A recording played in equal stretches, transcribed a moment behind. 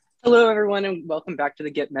Hello, everyone, and welcome back to the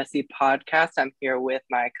Get Messy podcast. I'm here with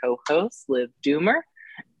my co-host, Liv Doomer,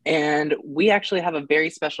 and we actually have a very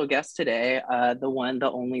special guest today, the one, the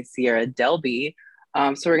only Sierra Delby.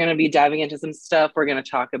 So we're going to be diving into some stuff. We're going to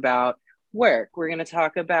talk about work. We're going to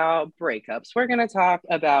talk about breakups. We're going to talk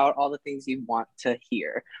about all the things you want to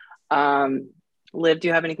hear. Liv, do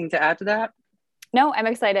you have anything to add to that? No, I'm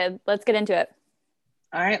excited. Let's get into it.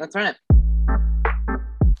 All right, let's run it.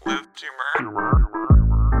 Liv Doomer.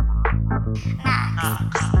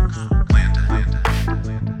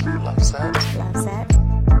 Love set.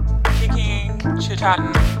 Kicking,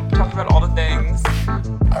 chit-chatting, talking about all the things.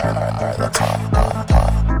 Alright, let's talk.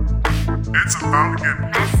 It's about to get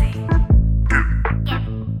messy.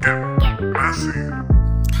 Get messy.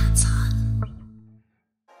 That's hot.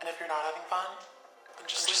 And if you're not having fun, then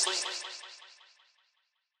just sleep.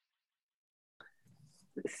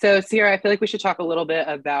 So, Sierra, I feel like we should talk a little bit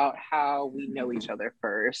about how we know each other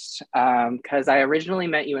first. Because I originally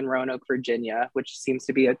met you in Roanoke, Virginia, which seems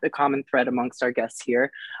to be a common thread amongst our guests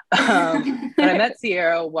here. But I met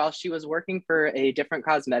Sierra while she was working for a different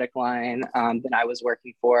cosmetic line than I was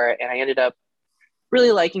working for. And I ended up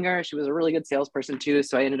really liking her. She was a really good salesperson too.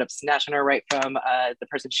 So I ended up snatching her right from the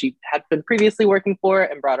person she had been previously working for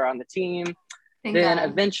and brought her on the team. Thank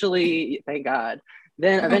God.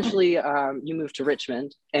 Then eventually you moved to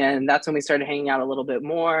Richmond, and that's when we started hanging out a little bit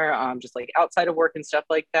more, just like outside of work and stuff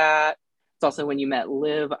like that. It's also when you met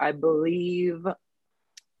Liv, I believe.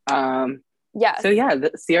 Yes. So yeah,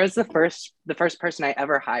 Sierra's the first person I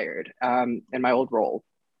ever hired in my old role.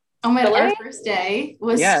 Oh my Really? God, our first day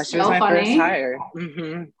was she was my funny. first hire.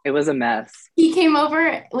 Mm-hmm. It was a mess. He came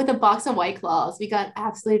over with a box of White Claws. We got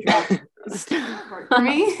absolutely drunk. For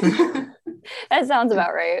me. That sounds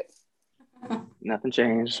about right. Nothing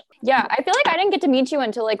changed. Yeah, I feel like I didn't get to meet you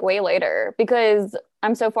until like way later because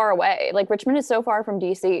I'm so far away. Like Richmond is so far from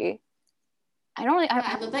DC. I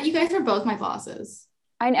love that you guys were both my bosses.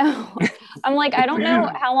 I know. I'm like, I don't know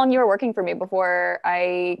how long you were working for me before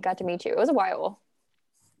I got to meet you. It was a while.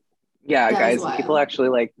 Yeah, guys, people actually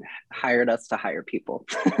like hired us to hire people.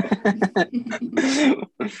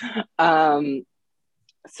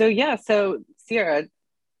 So Sierra,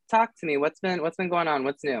 talk to me. What's been going on?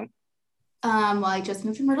 What's new? Well, I just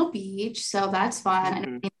moved to Myrtle Beach, so that's fun. Mm-hmm. I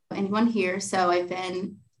don't know anyone here, so I've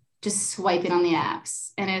been just swiping on the apps,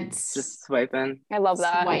 and it's just swiping. I love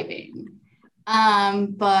that. Swiping.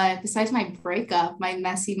 But besides my breakup, my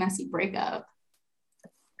messy breakup.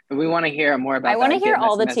 We want to hear more about. I want to hear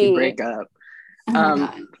all the tea. Breakup. Oh my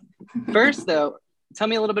God. First, though, tell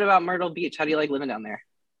me a little bit about Myrtle Beach. How do you like living down there?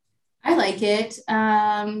 I like it.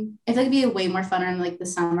 I feel like it'd be way more fun in like the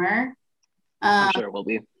summer. I'm sure it will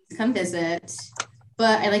be. Come visit,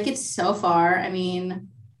 but I like it so far. I mean,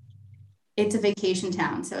 it's a vacation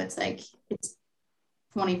town, so it's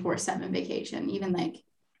 24/7 vacation. Even like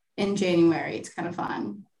in January, it's kind of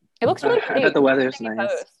fun. It looks really pretty. I bet the weather's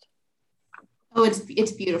nice. Oh,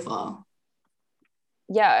 it's beautiful.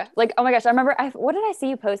 Yeah, like oh my gosh, I remember. What did I see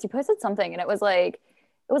you post? You posted something, and it was like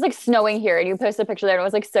snowing here, and you posted a picture there, and it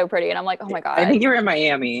was like so pretty, and I'm like, oh my God. I think you were in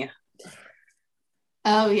Miami.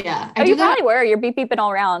 Oh yeah. You probably were. You're beeping all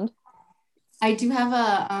around. I do have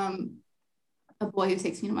a boy who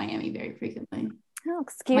takes me to Miami very frequently. Oh,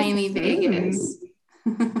 excuse me. Miami, Vegas.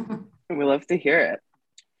 We love to hear it.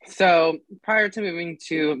 So prior to moving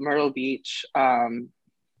to Myrtle Beach, I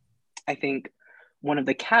think one of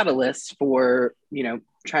the catalysts for,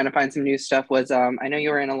 trying to find some new stuff was, I know you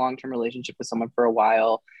were in a long-term relationship with someone for a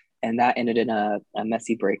while, and that ended in a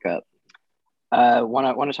messy breakup.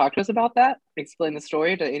 Want to talk to us about that? Explain the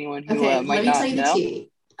story to anyone who might not know. Let me tell you the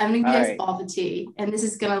tea. I'm gonna give you guys all the tea, and this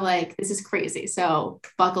is crazy. So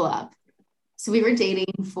buckle up. So we were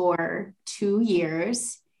dating for 2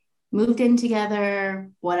 years, moved in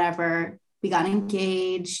together, whatever. We got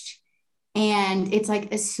engaged, and it's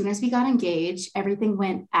like as soon as we got engaged, everything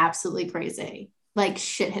went absolutely crazy. Like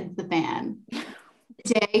shit hit the fan.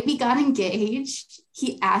 The day we got engaged,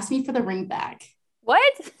 he asked me for the ring back.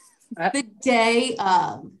 What? The day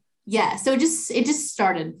of, yeah. So it just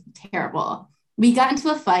started terrible. We got into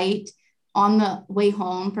a fight on the way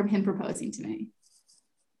home from him proposing to me.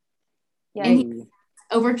 Yeah.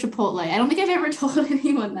 Over Chipotle. I don't think I've ever told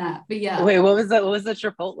anyone that, but yeah. Wait, what was that? What was the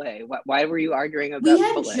Chipotle? Why were you arguing about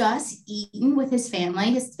Chipotle? We had just eaten with his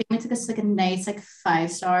family. His family took us to like a nice, like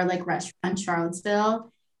 5-star like restaurant in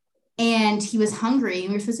Charlottesville. And he was hungry and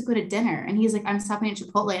we were supposed to go to dinner. And he's like, I'm stopping at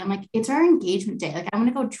Chipotle. I'm like, it's our engagement day. Like, I want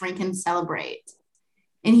to go drink and celebrate.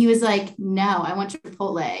 And he was like, no, I want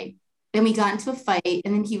Chipotle. Then we got into a fight.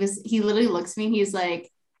 And then he literally looks at me and he's like,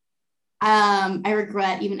 I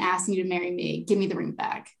regret even asking you to marry me. Give me the ring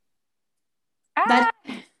back. Ah.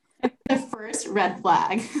 first red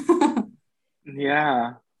flag.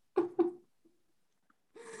 Yeah.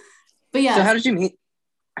 But yeah. So how'd you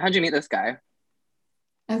meet this guy?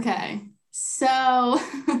 Okay. So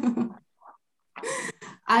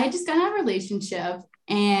I just got in a relationship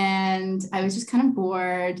and I was just kind of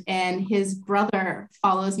bored, and his brother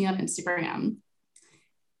follows me on Instagram.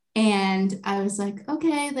 And I was like,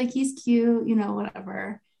 okay, like he's cute, you know,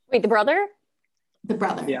 whatever. Wait, the brother? The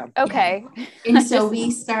brother. Yeah. Okay. Yeah. And so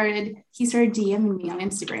he started DMing me on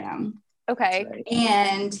Instagram. Okay.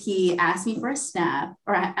 And he asked me for a snap,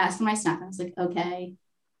 or I asked for my snap. I was like, okay.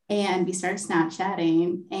 And we started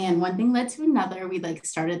Snapchatting, and one thing led to another. We like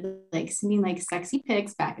started like sending like sexy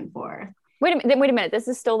pics back and forth. Wait a minute. This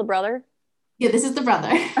is still the brother? Yeah, this is the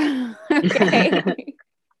brother. Okay.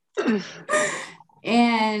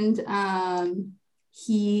 And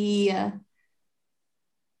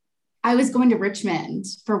I was going to Richmond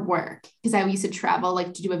for work because I used to travel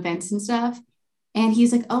like to do events and stuff. And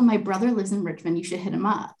he's like, oh, my brother lives in Richmond. You should hit him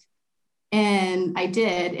up. And I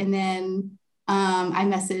did. And then I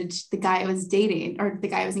messaged the guy I was dating, or the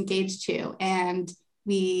guy I was engaged to, and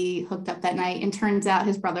we hooked up that night. And turns out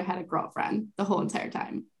his brother had a girlfriend the whole entire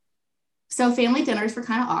time. So family dinners were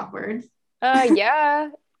kind of awkward. Yeah.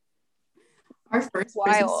 Our first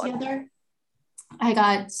Christmas together, I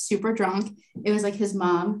got super drunk. It was like his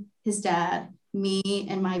mom, his dad, me,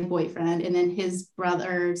 and my boyfriend, and then his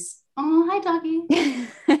brother's. Oh, hi, doggy.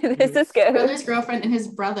 This is good. Brother's girlfriend and his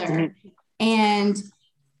brother. And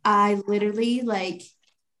I literally like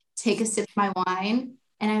take a sip of my wine,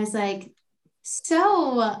 and I was like,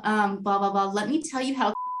 so blah blah blah, let me tell you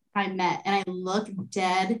how I met. And I look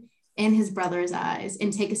dead in his brother's eyes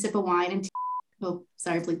and take a sip of wine and oh,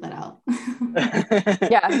 sorry, bleep that out.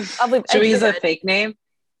 Yeah, I'll bleep. Should we use a fake name?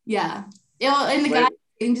 Yeah. And the guy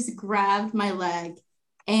just grabbed my leg,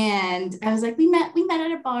 and I was like, we met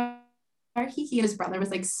at a bar. He and his brother was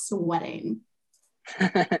like sweating.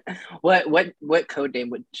 What code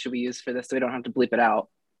name should we use for this so we don't have to bleep it out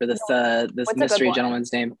for this this mystery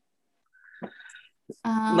gentleman's name?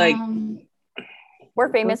 Like, we're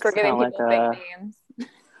famous for giving people fake names.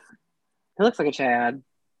 He looks like a Chad.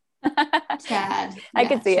 Chad. I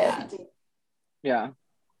could see Chad. It. Yeah.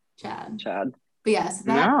 Chad. But yes,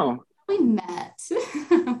 that we met.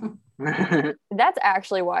 That's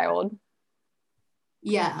actually wild.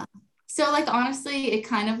 Yeah. So like honestly, it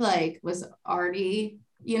kind of like was already,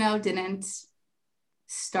 you know, didn't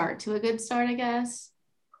start to a good start, I guess.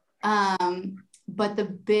 But the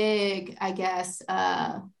big, I guess,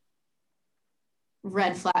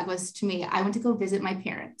 red flag was to me, I went to go visit my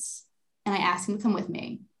parents and I asked him to come with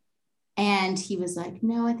me. And he was like,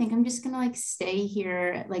 no, I think I'm just gonna like stay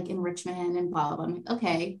here like in Richmond and blah, blah, blah. I'm like,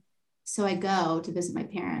 okay. So I go to visit my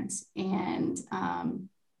parents, and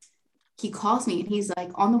he calls me and he's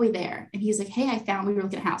like on the way there. And he's like, hey, we were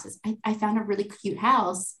looking at houses. I found a really cute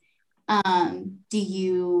house. Do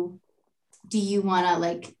you want to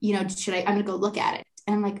like, you know, I'm going to go look at it.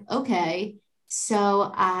 And I'm like, okay.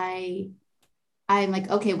 So I'm like,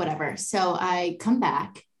 okay, whatever. So I come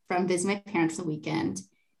back from visiting my parents the weekend,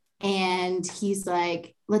 and he's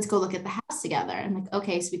like, let's go look at the house together. I'm like,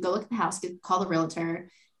 okay. So we go look at the house, call the realtor.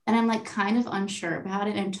 And I'm like kind of unsure about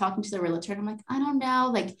it. I'm talking to the realtor, and I'm like, I don't know.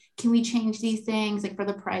 Like, can we change these things like for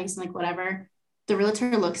the price and like whatever? The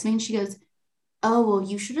realtor looks at me and she goes, oh, well,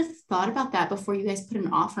 you should have thought about that before you guys put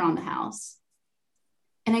an offer on the house.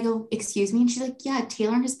 And I go, excuse me? And she's like, yeah,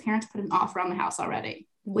 Taylor and his parents put an offer on the house already.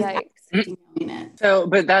 Yikes. So,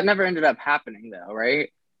 but that never ended up happening though,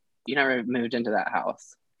 right? You never moved into that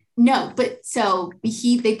house. No, but so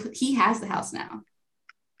he has the house now.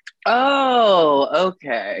 Oh,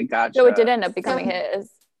 okay. Gotcha. So it did end up becoming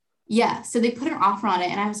his. Yeah. So they put an offer on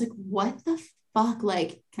it, and I was like, what the fuck?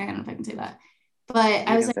 Like, I don't know if I can say that. But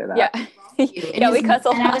I was like, yeah. Yeah, we cuss a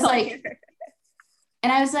lot.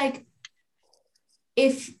 And I was like,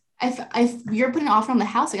 if you're putting an offer on the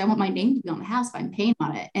house, like I want my name to be on the house if I'm paying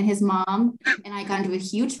on it. And his mom and I got into a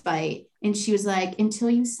huge fight, and she was like,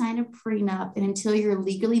 until you sign a prenup and until you're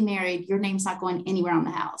legally married, your name's not going anywhere on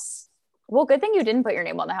the house. Well, good thing you didn't put your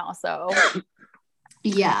name on the house, though.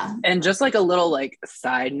 Yeah. And just like a little like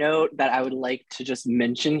side note that I would like to just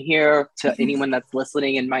mention here to anyone that's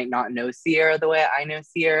listening and might not know Sierra the way I know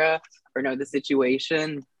Sierra or know the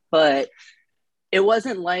situation, but it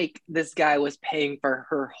wasn't like this guy was paying for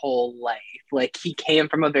her whole life. Like, he came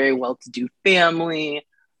from a very well-to-do family,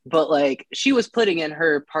 but like she was putting in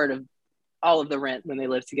her part of all of the rent when they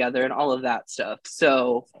lived together and all of that stuff.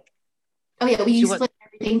 So oh yeah, we split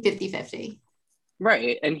everything 50-50.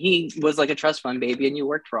 Right. And he was like a trust fund baby, and you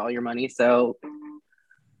worked for all your money. So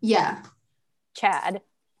yeah. Chad.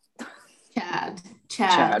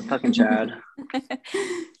 Chad. Fucking Chad.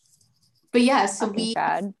 But yeah, so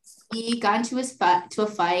Chad. we got into a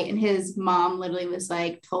fight, and his mom literally was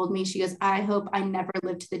like, told me, she goes, I hope I never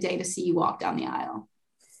live to the day to see you walk down the aisle.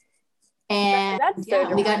 And That's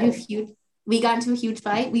so we got into a huge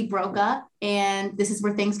fight. We broke up, and this is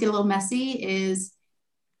where things get a little messy. Is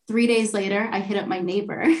 3 days later, I hit up my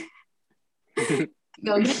neighbor, go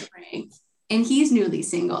get a drink, and he's newly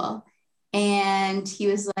single. And he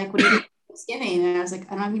was like, what are you doing for Thanksgiving? And I was like,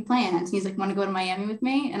 I don't have any plans. He's like, want to go to Miami with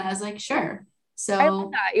me? And I was like, sure. So I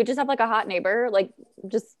love that. You just have like a hot neighbor, like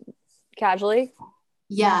just casually.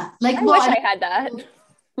 Yeah. Like, I wish I had that.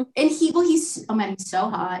 And he's so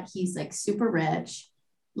hot. He's like super rich.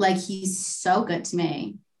 Like, he's so good to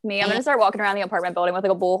me. I'm gonna start walking around the apartment building with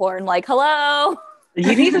like a bullhorn, like, hello.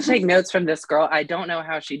 You need to take notes from this girl. I don't know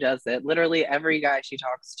how she does it. Literally every guy she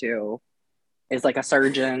talks to is like a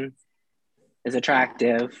surgeon, is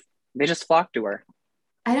attractive. They just flock to her.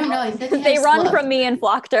 I don't know. I think they run from me and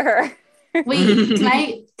flock to her. Wait,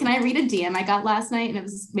 can I read a DM I got last night? And it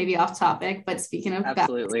was maybe off topic, but speaking of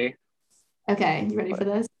absolutely. Guys, okay, you ready for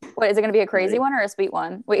this? What is it going to be? A crazy one or a sweet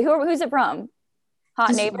one? Wait, who's it from? Hot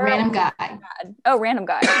just neighbor? Random guy. Oh, random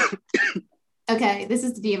guy. Okay, this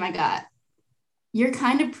is the DM I got. You're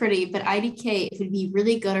kind of pretty, but IDK, it would be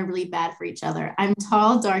really good or really bad for each other. I'm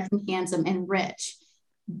tall, dark, and handsome and rich.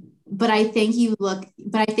 But I think you look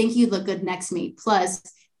good next to me. Plus,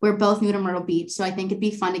 we're both new to Myrtle Beach, so I think it'd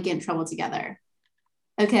be fun to get in trouble together.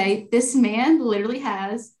 Okay, this man literally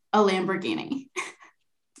has a Lamborghini.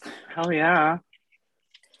 Hell yeah.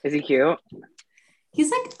 Is he cute? He's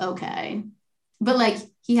like, okay. But like,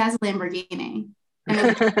 he has a Lamborghini.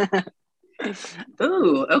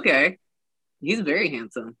 Ooh, okay. He's very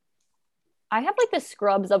handsome. I have like the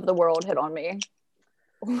scrubs of the world hit on me.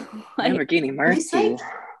 Lamborghini mercy. Like,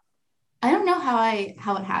 I don't know how it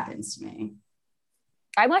happens to me.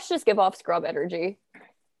 I must just give off scrub energy.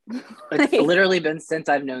 It's literally been since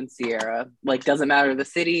I've known Sierra. Like, doesn't matter the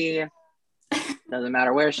city, doesn't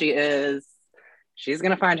matter where she is. She's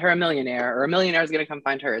gonna find her a millionaire, or a millionaire is gonna come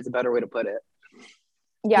find her. Is a better way to put it.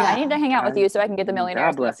 Yeah, I need to hang out with you so I can get the millionaire.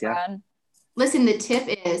 God bless you. Listen, the tip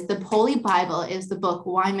is the Holy Bible is the book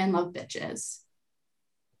Why Men Love Bitches.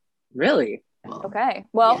 Really? Okay.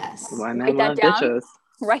 Well, yes. Why Men Love Bitches.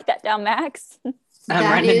 Write that down, Max.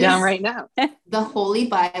 I'm writing it down right now. The Holy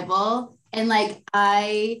Bible. And like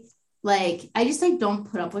I just like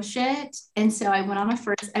don't put up with shit. And so I went on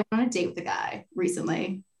a date with a guy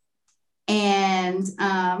recently. And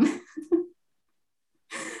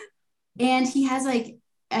and he has like,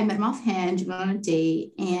 I met him off Hinge, went on a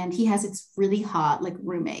date, and he has this really hot like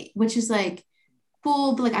roommate, which is like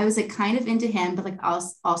cool, but like I was like kind of into him, but like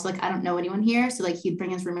also like I don't know anyone here. So like he'd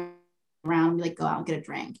bring his roommate around and we like go out and get a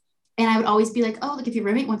drink. And I would always be like, oh, like if your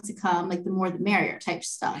roommate wants to come, like the more the merrier type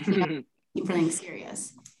stuff, you know, for anything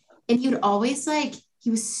serious. And he would always like, he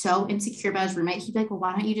was so insecure about his roommate. He'd be like, well,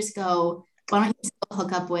 why don't you just go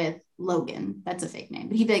hook up with Logan? That's a fake name.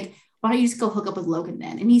 But he'd be like, why don't you just go hook up with Logan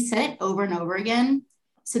then? And he said it over and over again.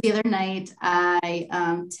 So the other night I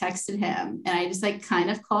texted him and I just like kind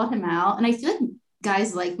of called him out. And I feel like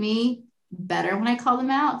guys like me better when I call them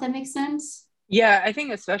out, if that makes sense. Yeah, I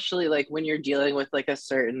think especially like when you're dealing with like a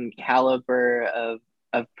certain caliber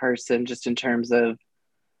of person, just in terms of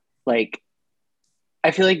like,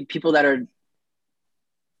 I feel like people that are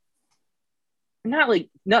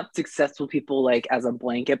not successful people like as a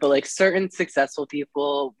blanket, but like certain successful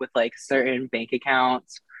people with like certain bank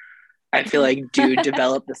accounts, I feel like do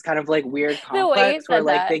develop this kind of like weird complex where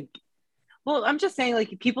like well, I'm just saying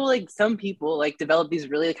like people, like some people like develop these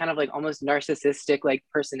really kind of like almost narcissistic like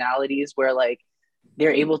personalities where like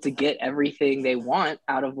they're able to get everything they want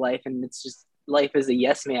out of life, and it's just life is a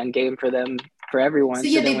yes man game for them, for everyone. So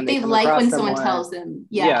yeah, they like when someone tells them,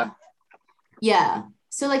 yeah.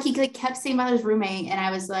 So like he like kept saying about his roommate, and I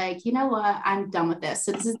was like, you know what, I'm done with this.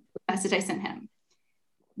 So this is the message I sent him.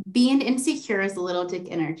 Being insecure is a little dick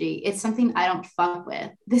energy. It's something I don't fuck with.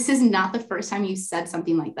 This is not the first time you said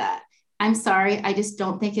something like that. I'm sorry. I just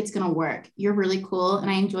don't think it's going to work. You're really cool, and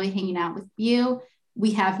I enjoy hanging out with you.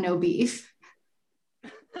 We have no beef.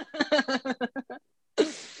 But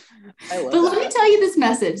let me tell you this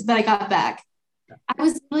message that I got back. I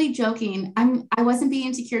was really joking. I wasn't being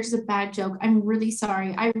insecure. It's a bad joke. I'm really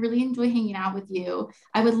sorry. I really enjoy hanging out with you.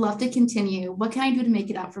 I would love to continue. What can I do to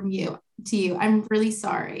make it up from you to you? I'm really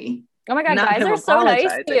sorry. Oh my God, guys are so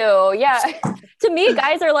nice to you. Yeah. To me,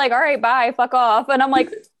 guys are like, all right, bye, fuck off. And I'm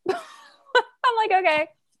like, okay.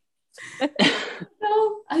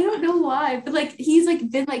 No, I don't know why, but like he's like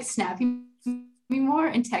been like snapping me more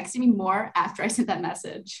and texting me more after I sent that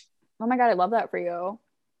message. Oh my God, I love that for you.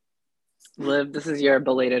 Liv, this is your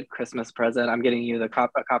belated Christmas present. I'm getting you a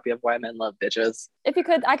copy of Why Men Love Bitches. If you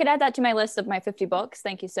could, I could add that to my list of my 50 books.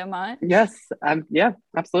 Thank you so much. Yes, yeah,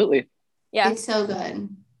 absolutely. Yeah. It's so good.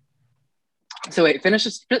 So wait,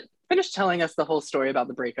 finish telling us the whole story about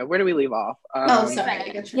the breakup. Where do we leave off? Sorry, I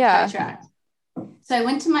got track. So I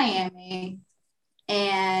went to Miami,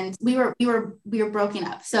 and we were broken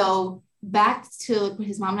up. So back to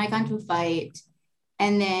his mom and I got into a fight,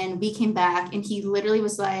 and then we came back, and he literally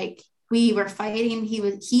was like, we were fighting.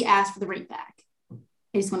 He asked for the ring back.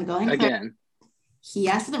 I just want to go ahead and again. He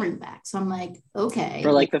asked for the ring back, so I'm like, okay,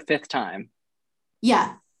 for like the 5th time.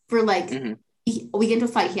 Yeah, for like. Mm-hmm. We get into a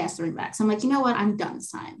fight, he has to ring back. So I'm like, you know what? I'm done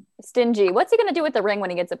this time. Stingy. What's he going to do with the ring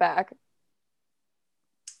when he gets it back?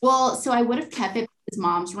 Well, so I would have kept it his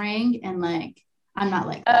mom's ring, and like, I'm not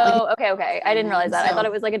like that. Oh, like, okay. I didn't realize that. I thought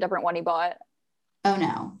it was like a different one he bought. Oh,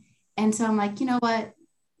 no. And so I'm like, you know what?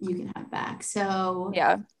 You can have it back. So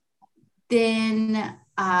yeah. Then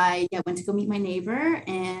I went to go meet my neighbor,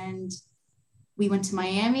 and we went to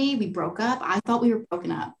Miami. We broke up. I thought we were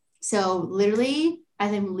broken up. So literally,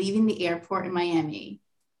 as I'm leaving the airport in Miami,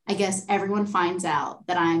 I guess everyone finds out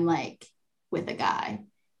that I'm like with a guy,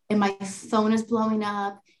 and my phone is blowing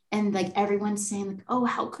up, and like everyone's saying like, oh,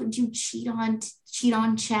 how could you cheat on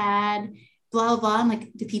Chad, blah, blah, blah. I'm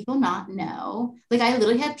like, do people not know? Like, I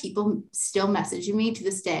literally had people still messaging me to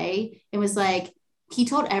this day. It was like, he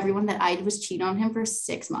told everyone that I was cheating on him for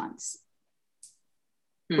 6 months,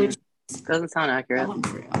 which doesn't sound accurate.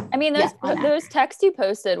 I mean, those texts you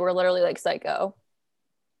posted were literally like psycho.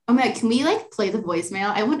 Oh my God, can we like play the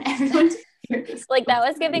voicemail? I want everyone to hear this. Like, that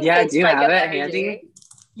was giving. Yeah, do you have it handy?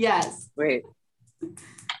 Yes. Wait.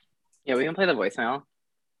 Yeah, we can play the voicemail.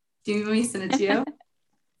 Do you want me to send it to you?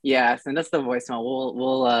 Yeah, send us the voicemail.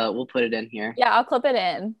 We'll put it in here. Yeah, I'll clip it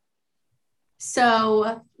in.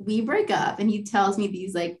 So we break up, and he tells me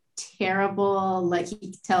these like terrible, like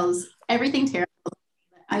he tells everything terrible.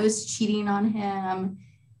 I was cheating on him,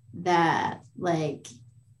 that like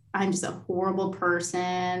I'm just a horrible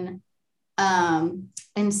person. And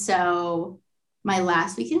so my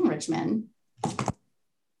last week in Richmond,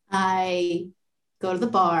 I go to the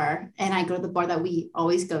bar, and I go to the bar that we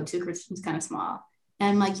always go to. Richmond's kind of small. And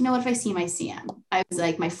I'm like, you know what, if I see him, I see him. I was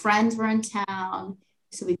like, my friends were in town.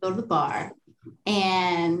 So we go to the bar,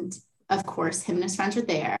 and of course, him and his friends are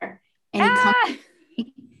there. And he comes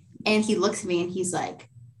and he looks at me, and he's like,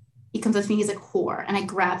 he comes up to me, he's like, whore. And I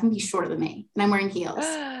grab him, he's shorter than me, and I'm wearing heels.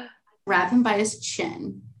 I grab him by his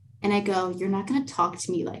chin, and I go, you're not going to talk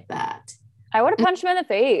to me like that. I would have punched him in the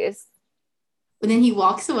face. And then he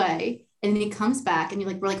walks away, and then he comes back, and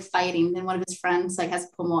we're like fighting. And then one of his friends like has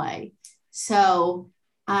to pull him away. So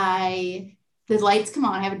the lights come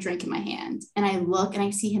on, I have a drink in my hand, and I look, and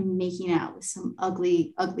I see him making out with some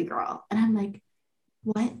ugly, ugly girl. And I'm like,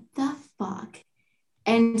 what the fuck?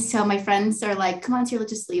 And so my friends are like, come on, Sierra,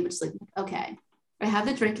 let's just leave. It's like, okay. I have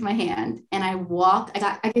the drink in my hand, and I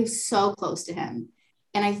get so close to him,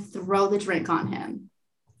 and I throw the drink on him,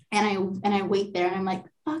 and I wait there, and I'm like,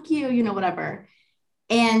 fuck you, whatever.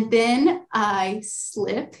 And then I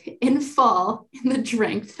slip and fall in the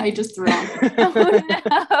drink that I just threw on.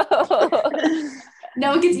 Oh,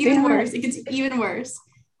 no, it gets even worse. It gets even worse.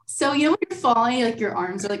 So, when you're falling, like your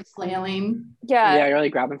arms are like flailing. Yeah. Yeah, you're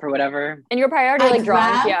like grabbing for whatever. And your priority like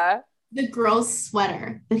drunk, yeah. The girl's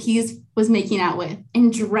sweater that he was making out with,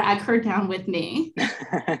 and drag her down with me.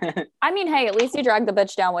 I mean, hey, at least you dragged the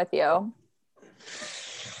bitch down with you.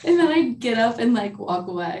 And then I get up and like walk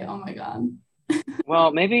away. Oh my God.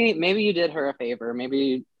 Well, maybe you did her a favor.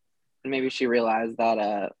 Maybe she realized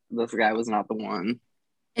that this guy was not the one.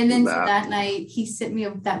 And then that night he sent me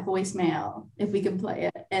that voicemail if we could play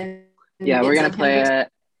it. And yeah, we're gonna play it.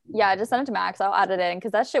 Yeah, just send it to Max. I'll add it in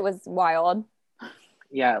because that shit was wild.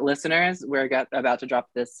 Yeah, listeners, we're about to drop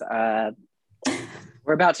this.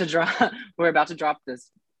 We're about to drop this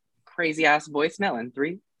crazy ass voicemail in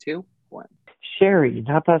 3, 2, 1. Sherry,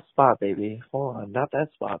 not that spot, baby. Hold on, not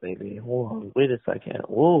that spot, baby. Hold on, wait a second.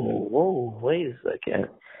 Whoa, wait a second.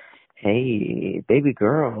 Hey, baby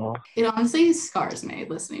girl. It honestly scars me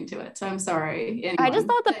listening to it, so I'm sorry. Anyone. I just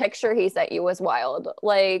thought the picture he sent you was wild.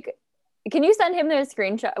 Like, can you send him the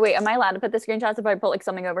screenshot? Wait, am I allowed to put the screenshots if I put like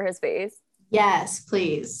something over his face? Yes,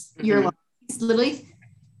 please. Mm-hmm. You're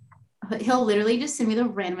he'll literally just send me the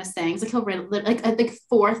randomest things. Like he'll like at like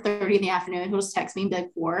 4:30 in the afternoon, he'll just text me and be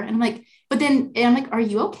like 4, and I'm like, I'm like, are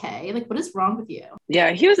you okay? Like, what is wrong with you?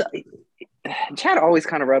 Yeah, Chad always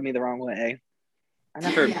kind of rubbed me the wrong way. I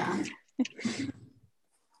never. Yeah.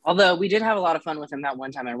 Although we did have a lot of fun with him that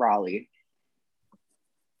one time in Raleigh.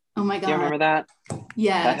 Oh my God. Do you remember that?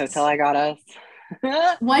 Yeah. That hotel I got us.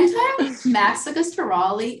 One time, Max took us to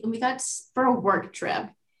Raleigh and we got for a work trip.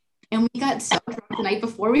 And we got so drunk the night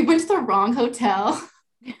before. We went to the wrong hotel.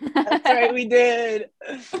 That's right, we did.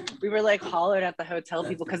 We were like hollered at the hotel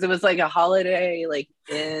people because it was like a holiday like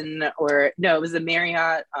inn or no, it was a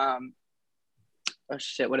Marriott. Oh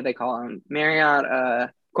shit, what do they call them?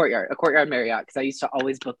 Marriott Courtyard, a Courtyard Marriott, because I used to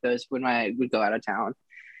always book those when I would go out of town.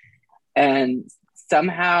 And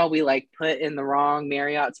somehow we like put in the wrong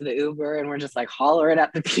Marriott to the Uber, and we're just like hollering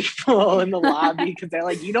at the people in the lobby because they're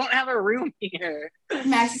like, "You don't have a room here."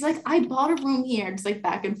 Max is like, "I bought a room here," just like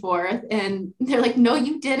back and forth, and they're like, "No,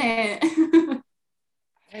 you didn't."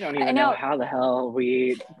 I don't even know how the hell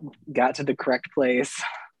we got to the correct place.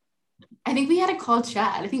 I think we had to call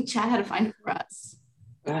Chad. I think Chad had to find it for us.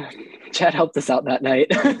 Chad helped us out that night.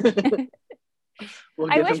 I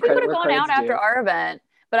wish we would have gone out after our event,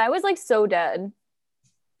 but I was like so dead.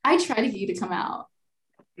 I tried to get you to come out.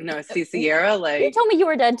 No, see, Sierra, like... You told me you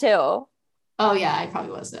were dead too. Oh yeah, I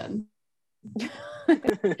probably was dead.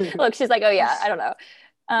 Look, she's like, oh yeah, I don't know.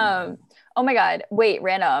 Oh my God, wait,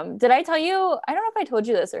 random. Did I tell you, I don't know if I told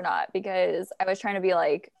you this or not, because I was trying to be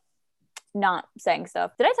like, not saying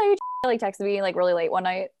stuff. Did I tell you like texted me like really late one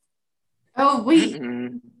night? Oh wait,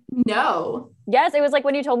 no. Yes, it was like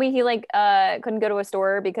when you told me he like couldn't go to a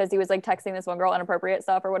store because he was like texting this one girl inappropriate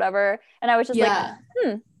stuff or whatever. And I was just like,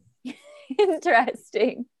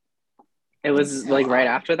 interesting. It was like right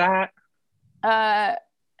after that?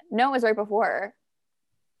 No, it was right before.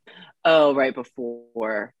 Oh, right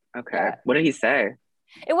before. Okay. Yeah. What did he say?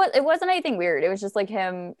 It wasn't anything weird. It was just like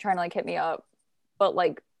him trying to like hit me up, but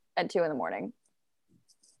like at 2 a.m.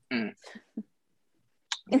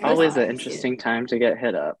 Always an interesting time to get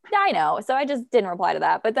hit up. Yeah, I know. So I just didn't reply to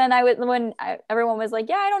that. But then everyone was like,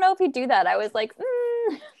 yeah, I don't know if he'd do that. I was like,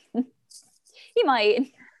 he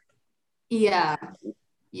might. Yeah.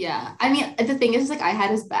 Yeah. I mean, the thing is like I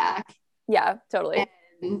had his back. Yeah, totally.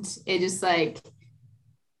 And it just like,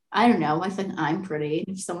 I don't know. I think I'm pretty.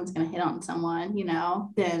 If someone's going to hit on someone,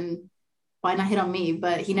 then why not hit on me?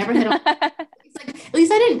 But he never hit on It's like, at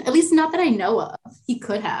least I didn't, at least not that I know of. He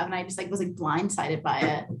could have. And I just like was like blindsided by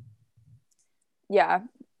it. Yeah.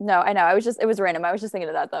 No, I know. It was random. I was just thinking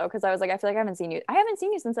of that though. Cause I was like, I feel like I haven't seen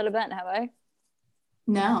you since that event, have I?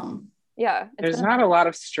 No. Yeah. There's not a lot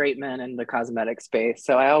of straight men in the cosmetic space.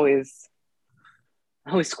 So I always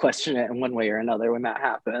question it in one way or another when that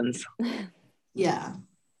happens. Yeah.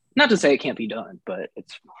 Not to say it can't be done, but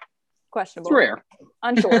it's questionable. It's rare.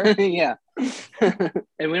 Unsure. Yeah.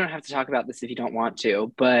 And we don't have to talk about this if you don't want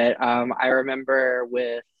to, but I remember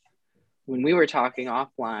when we were talking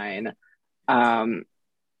offline,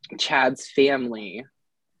 Chad's family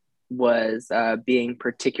was being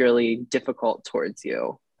particularly difficult towards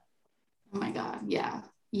you. Oh my God. Yeah.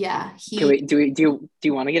 Yeah. Do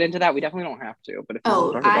you want to get into that? We definitely don't have to, but if you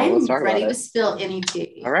want to talk about it, let's talk ready about to spill any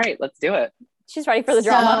tea. All right, let's do it. She's ready for the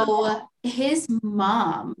drama. So his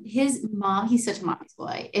mom, he's such a mommy's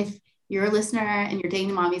boy. If you're a listener and you're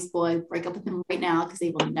dating a mommy's boy, break up with him right now because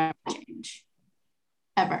they will never change.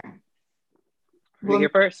 Ever. We'll hear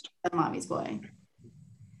first. A mommy's boy.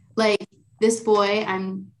 Like this boy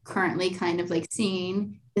I'm currently kind of like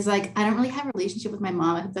seeing is like, I don't really have a relationship with my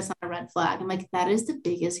mom. I hope that's not a red flag. I'm like, that is the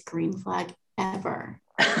biggest green flag ever.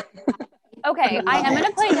 Okay, I am going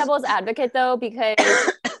to play devil's advocate though, because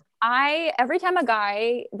every time a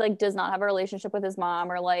guy like does not have a relationship with his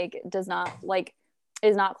mom or like does not like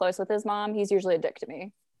is not close with his mom, he's usually a dick to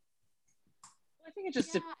me. I think it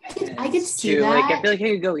just depends. I could see too. that. Like I feel like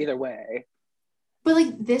it could go either way. But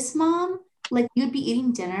like this mom, like you'd be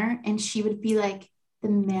eating dinner and she would be like, the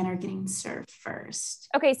men are getting served first.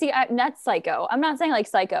 Okay, see, that's psycho. I'm not saying like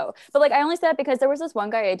psycho, but like I only said that because there was this one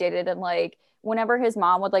guy I dated and like whenever his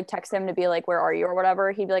mom would like text him to be like, where are you or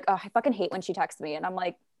whatever, he'd be like, oh, I fucking hate when she texts me. And I'm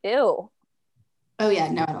like, ew. Oh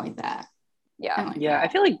yeah, no, I don't like that. Yeah. I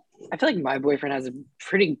feel like my boyfriend has a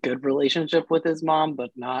pretty good relationship with his mom, but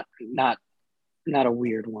not a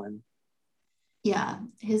weird one. Yeah,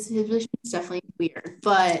 his relationship is definitely weird.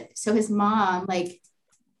 But so his mom like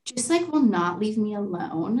just like will not leave me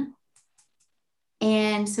alone.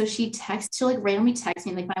 And so she'll like randomly text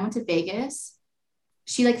me like when I went to Vegas.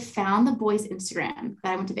 She like found the boy's Instagram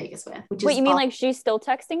that I went to Vegas with, which is wait, you mean like she's still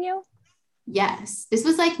texting you? Yes. This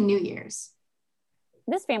was like New Year's.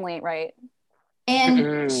 This family ain't right.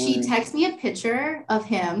 And she texted me a picture of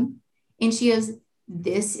him and she goes,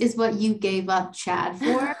 this is what you gave up Chad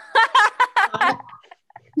for?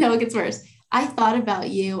 No, it gets worse. I thought about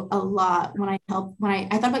you a lot I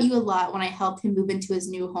thought about you a lot when I helped him move into his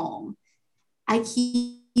new home. I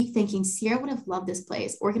keep thinking Sierra would have loved this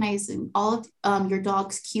place, organizing all of your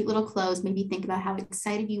dog's cute little clothes, made me think about how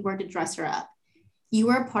excited you were to dress her up. you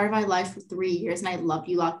were a part of my life for 3 years and I loved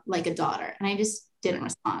you like a daughter. And I just didn't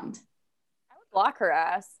respond. I would block her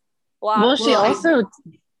ass. Well, she also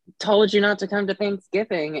told you not to come to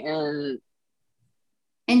Thanksgiving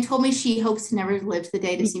and told me she hopes to never live the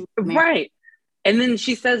day to see me. Right. And then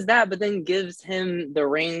she says that, but then gives him her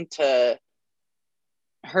ring to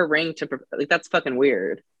like, that's fucking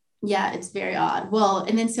weird. Yeah, it's very odd. Well,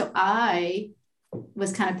 and then so I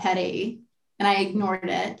was kind of petty and I ignored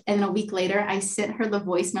it. And then a week later, I sent her the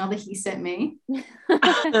voicemail that he sent me.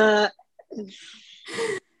 And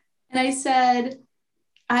I said,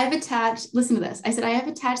 listen to this. I said, I have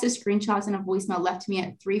attached the screenshots and a voicemail left to me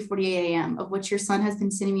at 3:48 a.m. of which your son has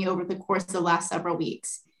been sending me over the course of the last several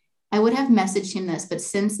weeks. I would have messaged him this, but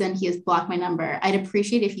since then he has blocked my number. I'd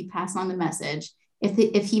appreciate if you pass on the message.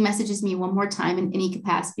 If he messages me one more time in any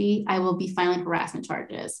capacity, I will be filing harassment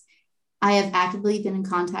charges. I have actively been in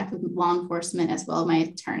contact with law enforcement as well as my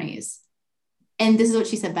attorneys. And this is what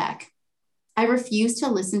she said back. I refuse to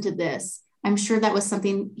listen to this. I'm sure that was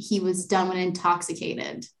something he was done when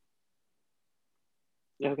intoxicated.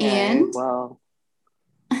 Okay, and well.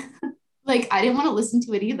 Like, I didn't want to listen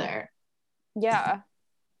to it either. Yeah.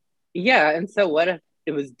 Yeah, and so what if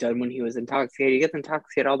it was done when he was intoxicated? He gets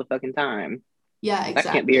intoxicated all the fucking time. Yeah, exactly.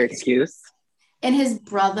 That can't be your excuse. And his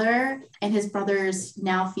brother and his brother's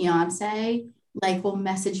now fiance, like, will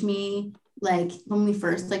message me, like, when we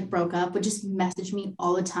first, like, broke up, would just message me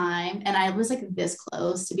all the time. And I was, like, this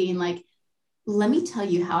close to being like, let me tell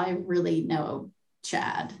you how I really know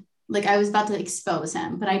Chad. Like, I was about to expose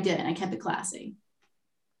him, but I didn't. I kept it classy.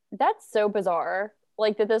 That's so bizarre.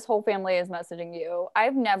 Like, that this whole family is messaging you.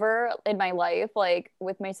 I've never in my life, like,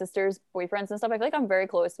 with my sister's boyfriends and stuff, I feel like I'm very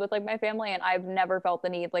close with, like, my family, and I've never felt the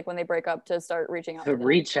need, like, when they break up, to start reaching out to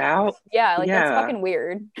reach out. Yeah, like, that's fucking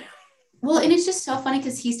weird. Well, and it's just so funny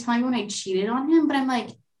because he's telling me when I cheated on him, but I'm like,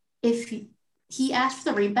 if he asked for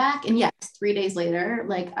the ring back, and yes, 3 days later,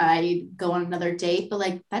 like, I go on another date, but,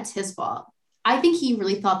 like, that's his fault. I think he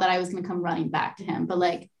really thought that I was going to come running back to him, but,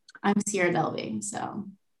 like, I'm Sierra Delby, so.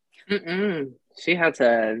 She had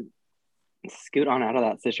to scoot on out of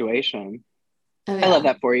that situation. Oh, yeah. I love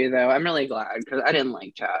that for you, though. I'm really glad, because I didn't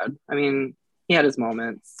like Chad. I mean, he had his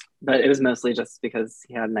moments, but it was mostly just because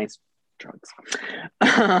he had nice drugs.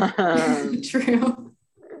 True.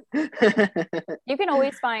 You can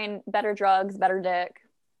always find better drugs, better dick,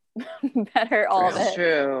 better all of it. That's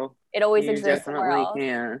true. It always exists somewhere else.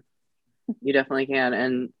 You definitely can.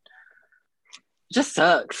 And it just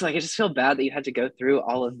sucks. Like, I just feel bad that you had to go through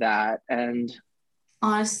all of that. And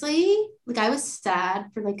honestly, like, I was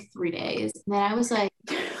sad for like 3 days. And then I was like,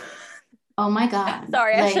 oh my God.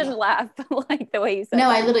 Sorry, like, I shouldn't laugh like the way you said no,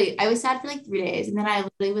 that. I was sad for like 3 days. And then I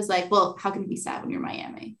literally was like, well, how can you be sad when you're in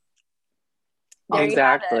Miami? There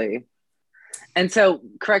exactly. And so,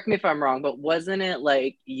 correct me if I'm wrong, but wasn't it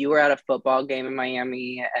like you were at a football game in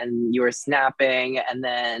Miami and you were snapping, and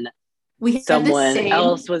then someone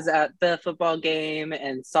else was at the football game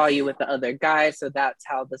and saw you with the other guy? So that's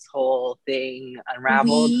how this whole thing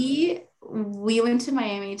unraveled. We went to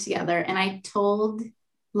Miami together, and I told,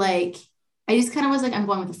 like, I just kind of was like, I'm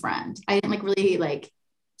going with a friend. I didn't like really like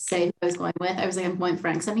say who I was going with. I was like, I'm going with a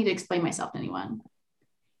friend because I don't need to explain myself to anyone.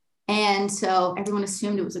 And so everyone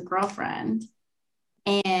assumed it was a girlfriend.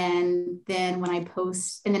 And then when I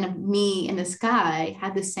post, and then me and this guy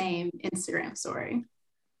had the same Instagram story.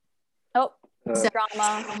 Oh, so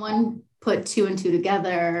drama. Someone put 2 and 2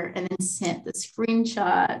 together and then sent the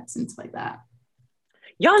screenshots and stuff like that.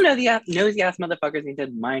 Y'all know the nosy ass motherfuckers need to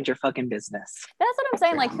mind your fucking business. That's what I'm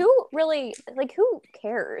saying. Like, who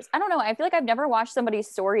cares? I don't know. I feel like I've never watched somebody's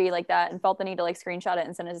story like that and felt the need to like screenshot it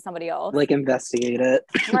and send it to somebody else. Like, investigate it.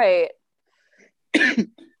 Right.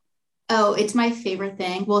 Oh, it's my favorite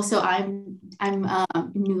thing. Well, so I'm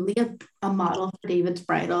newly a model for David's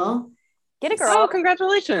Bridal. Get it, girl. Oh,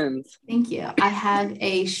 congratulations. Thank you. I have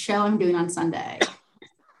a show I'm doing on Sunday.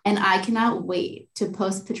 And I cannot wait to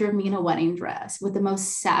post a picture of me in a wedding dress with the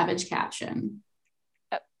most savage caption.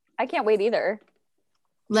 I can't wait either.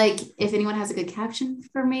 Like, if anyone has a good caption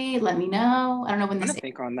for me, let me know. I don't know when this.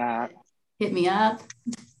 Think on that. Hit me up.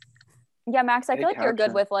 Yeah, Max, I feel like you're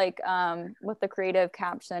good with like with the creative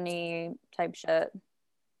caption-y type shit.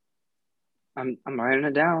 I'm writing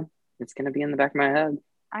it down. It's gonna be in the back of my head.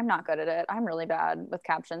 I'm not good at it. I'm really bad with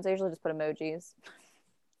captions. I usually just put emojis.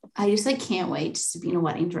 I just like can't wait just to be in a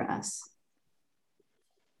wedding dress.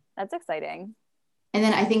 That's exciting. And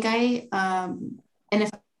then I think and if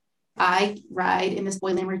I ride in this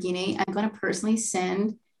boy Lamborghini, I'm going to personally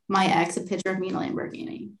send my ex a picture of me in a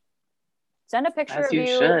Lamborghini. Send a picture of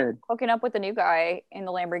you hooking up with the new guy in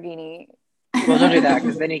the Lamborghini. Well, don't do that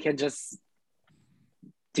because then he can just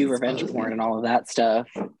do revenge porn and all of that stuff.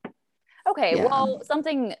 Okay, Yeah. well,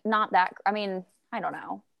 something not that, I mean, I don't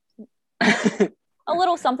know. A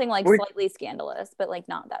little something like slightly scandalous, but like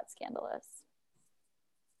not that scandalous.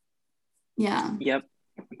 Yeah. Yep.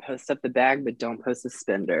 Post up the bag, but don't post the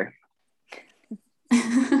spender.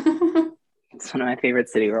 It's one of my favorite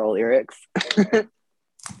City Girl lyrics.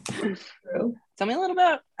 True. Tell me a little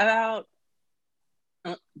bit about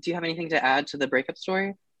do you have anything to add to the breakup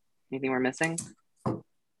story? Anything we're missing?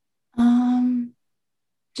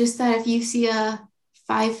 Just that if you see a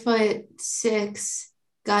 5'6"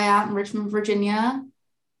 guy out in Richmond, Virginia,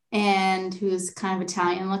 and who's kind of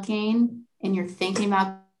Italian looking, and you're thinking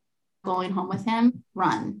about going home with him,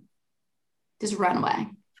 run. Just run away.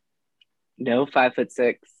 No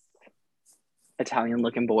 5'6" Italian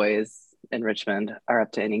looking boys in Richmond are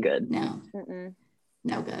up to any good. No.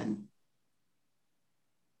 No good.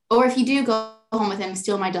 Or if you do go home with him,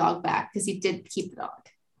 steal my dog back, because he did keep the dog.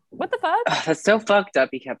 What the fuck? That's so fucked up.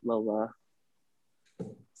 He kept Lola.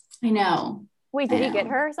 I know. Wait, did he get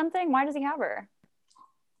her or something? Why does he have her?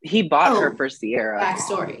 He bought her for Sierra.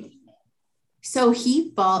 Backstory. So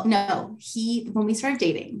when we started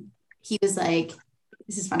dating, he was like,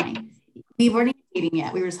 this is funny. We weren't even dating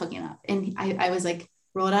yet. We were just hooking up. And I was like,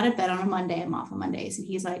 rolled out of bed on a Monday. I'm off on Mondays. And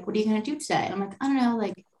he's like, what are you going to do today? And I'm like, I don't know,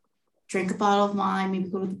 like drink a bottle of wine, maybe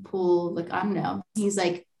go to the pool. Like, I don't know. He's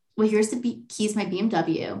like, well, here's the keys to my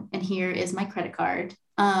BMW. And here is my credit card.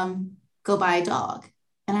 Go buy a dog.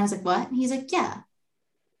 And I was like, what? And he's like, yeah.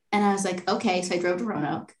 And I was like, okay. So I drove to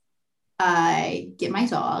Roanoke. I get my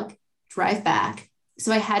dog, drive back.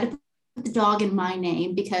 So I had to put the dog in my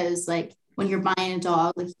name because like when you're buying a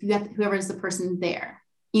dog, like you have whoever's the person there,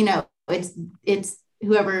 you know, it's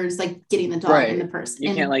whoever's like getting the dog and the person.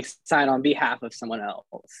 You can't like sign on behalf of someone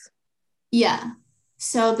else. Yeah.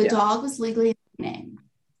 So the dog was legally in my name.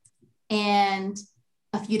 And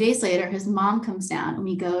a few days later, his mom comes down and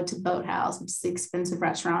we go to Boathouse, which is the expensive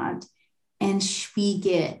restaurant. And we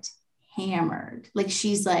get hammered. Like,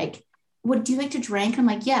 she's like, what do you like to drink? I'm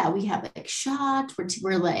like, yeah, we have like shots.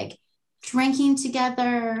 We're like drinking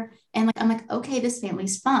together. And like, I'm like, okay, this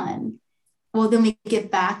family's fun. Well, then we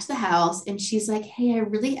get back to the house and she's like, hey, I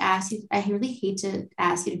really hate to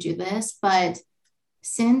ask you to do this, but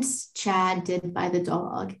since Chad did buy the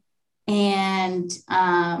dog and,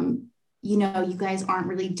 you know, you guys aren't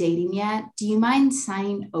really dating yet, do you mind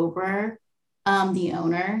signing over the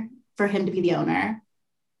owner for him to be the owner?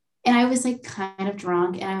 And I was like kind of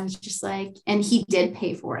drunk and I was just like, and he did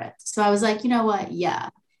pay for it. So I was like, you know what? Yeah.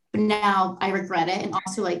 But now I regret it. And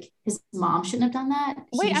also like his mom shouldn't have done that.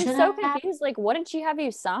 Wait, I'm so confused. Like, what did she have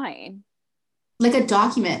you sign? Like a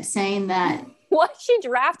document saying that. What? She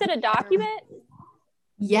drafted a document?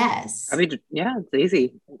 Yes. I mean, yeah, it's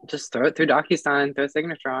easy. Just throw it through DocuSign, throw a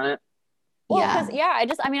signature on it. Well,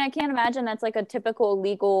 I can't imagine that's like a typical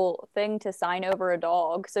legal thing to sign over a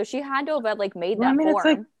dog. So she had to have like made that form. It's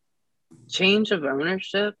like change of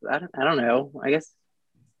ownership. I don't know. I guess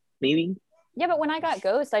maybe. Yeah, but when I got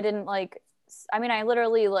Ghost, I didn't like. I mean, I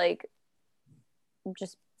literally like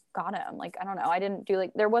just got him. Like, I don't know. I didn't do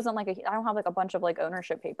like. There wasn't like I don't have like a bunch of like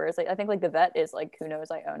ownership papers. Like, I think like the vet is like, who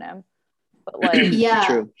knows, I own him. But like, yeah.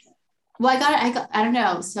 True. Well, I don't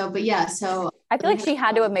know. So, but yeah. So I feel like she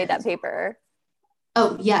had to have made that paper.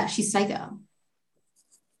 Oh yeah, she's psycho.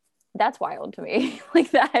 That's wild to me.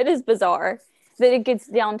 Like, that is bizarre that it gets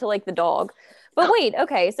down to like the dog. But wait,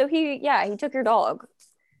 okay, so he took your dog.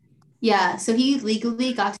 Yeah, so he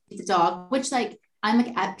legally got to keep the dog, which like I'm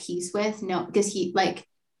like at peace with. No, because he like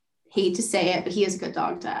hate to say it, but he is a good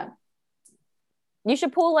dog dad. You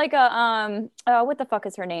should pull like a what the fuck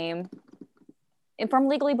is her name? From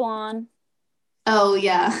Legally Blonde. Oh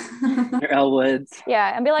yeah. Or Elle Woods.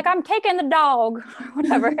 Yeah, and be like, I'm taking the dog, or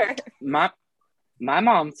whatever. My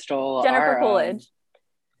mom stole Jennifer Coolidge.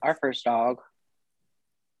 Our first dog,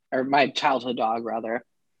 or my childhood dog, rather.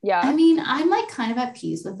 Yeah. I mean, I'm like kind of at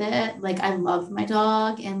peace with it. Like, I love my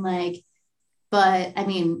dog, and like, but I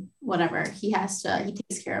mean, whatever. He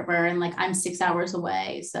takes care of her, and like, I'm 6 hours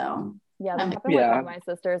away, so. Yeah, that happened with one of my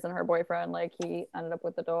sisters and her boyfriend. Like, he ended up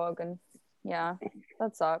with the dog, and yeah,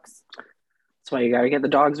 that sucks. That's why you gotta get the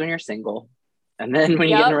dogs when you're single. And then when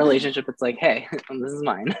you get in a relationship, it's like, hey, this is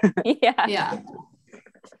mine. Yeah. Yeah.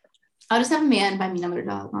 I'll just have a man buy me another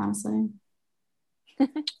dog, honestly.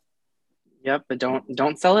 Yep, but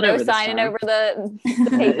don't sell it no over. Signing over the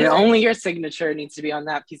paper. Only your signature needs to be on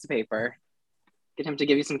that piece of paper. Get him to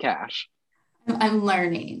give you some cash. I'm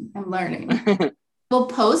learning. Well,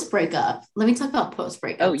 post breakup. Let me talk about post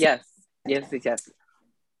breakup. Oh yes.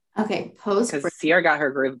 Okay, post. Because Sierra got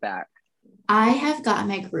her groove back. I have gotten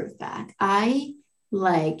my groove back. I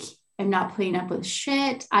am not putting up with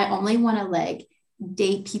shit. I only want to like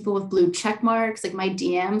date people with blue check marks. Like my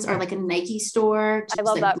DMs are like a Nike store. I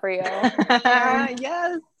love that for you.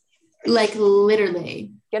 Yes. Like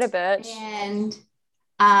literally. Get a bitch. And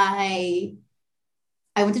I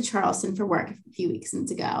went to Charleston for work a few weeks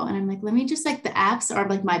ago, and I'm like, let me just like, the apps are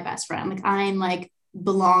like my best friend. Like I'm like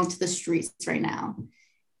belong to the streets right now.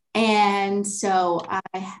 And so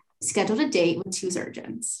I scheduled a date with two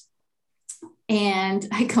surgeons, and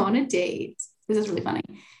I go on a date. This is really funny.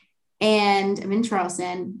 And I'm in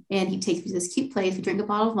Charleston, and he takes me to this cute place. We drink a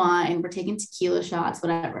bottle of wine. We're taking tequila shots,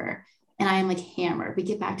 whatever. And I am like hammered. We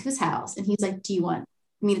get back to his house, and he's like, do you want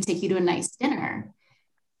me to take you to a nice dinner?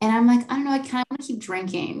 And I'm like, I don't know. I kind of want to keep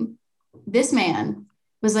drinking. This man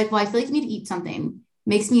was like, well, I feel like you need to eat something.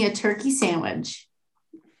 Makes me a turkey sandwich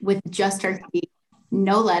with just turkey,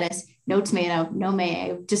 no lettuce, no tomato, no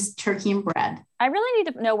mayo, just turkey and bread. I really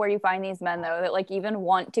need to know where you find these men though, that like even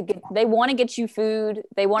want to get, they want to get you food.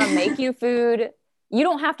 They want to make you food. You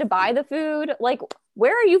don't have to buy the food. Like,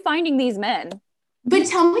 where are you finding these men? But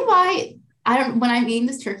tell me why. When I'm eating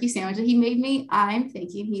this turkey sandwich that he made me, I'm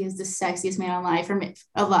thinking he is the sexiest man alive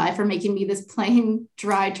for making me this plain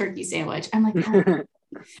dry turkey sandwich. I'm like, oh. And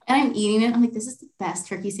I'm eating it. I'm like, this is the best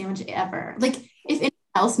turkey sandwich ever. Like, if anyone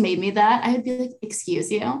else made me that, I would be like,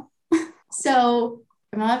 excuse you. So,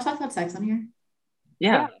 am I allowed to talk about sex on here?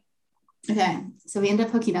 Yeah. Okay. So we end up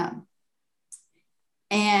hooking up,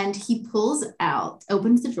 and he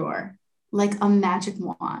opens the drawer like a magic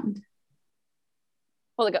wand.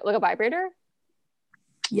 Well, like a vibrator?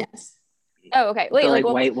 Yes. Oh, okay. Wait, the, like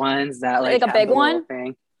white ones that like a big one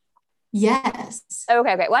thing. Yes.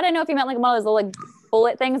 Okay. Well, I didn't know if you meant like one of those little like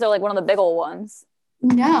bullet things or like one of the big old ones.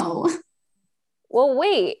 No. Well,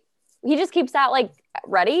 wait. He just keeps that like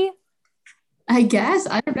ready? I guess.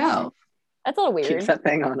 I don't know. That's a little weird. Keeps that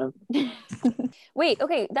thing on him. Wait,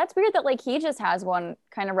 okay. That's weird that like he just has one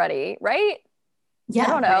kind of ready, right? Yeah. I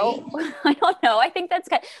don't know. Right? I don't know. I think that's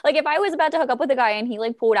kind of, like if I was about to hook up with a guy and he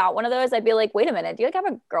like pulled out one of those, I'd be like, wait a minute, do you like have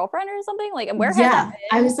a girlfriend or something? Like, and where has that been?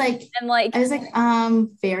 I was like,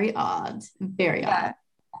 very odd. Very odd.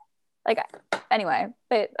 Like, anyway,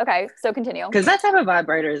 but okay, so continue. Because that type of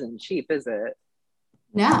vibrator isn't cheap, is it?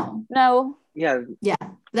 No. Yeah.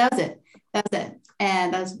 That was it.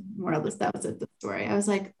 And that was more or less, that was it, the story. I was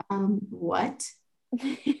like, what?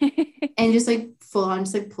 And just like full on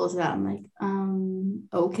just like pulls it out. I'm like,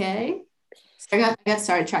 okay. So I got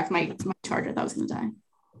started tracking my charger. That was gonna die.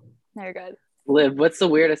 No, you're good. Liv, what's the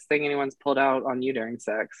weirdest thing anyone's pulled out on you during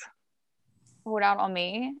sex? Pulled out on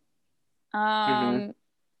me? Well,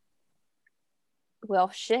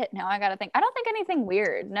 shit, now I gotta think. I don't think anything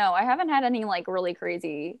weird. No, I haven't had any like really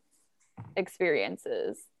crazy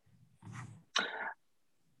experiences.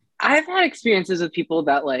 I've had experiences with people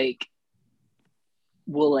that like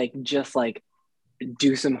will like just like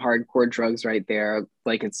do some hardcore drugs right there,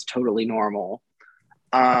 like it's totally normal.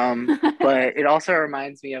 But it also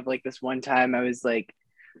reminds me of like this one time I was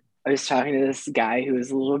talking to this guy who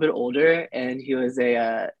was a little bit older, and he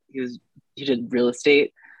did real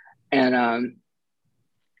estate, and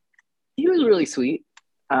he was really sweet,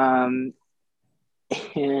 and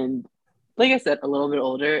like I said, a little bit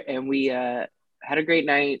older, and we had a great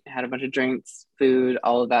night, had a bunch of drinks, food,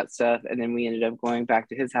 all of that stuff. And then we ended up going back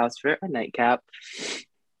to his house for a nightcap.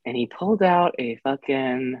 And he pulled out a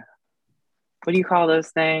fucking, what do you call those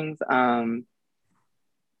things?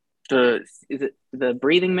 Is it the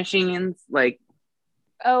breathing machines? Like,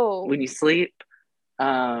 when you sleep.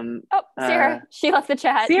 Sarah, she left the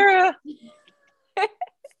chat. Sarah!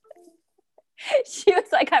 She was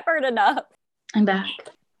like, I've heard enough. I'm back.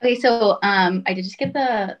 Okay, so I did just get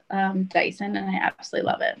the Dyson, and I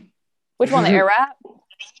absolutely love it. Which one, the Airwrap?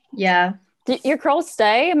 Yeah. Your curls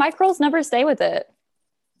stay? My curls never stay with it.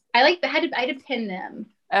 I had to pin them.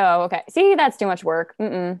 Oh, okay. See, that's too much work.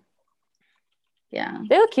 Mm-mm. Yeah.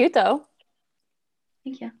 They look cute though.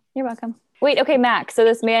 Thank you. You're welcome. Wait, okay, Max. So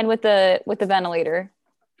this man with the ventilator.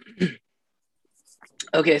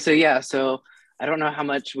 Okay, so I don't know how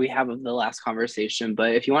much we have of the last conversation,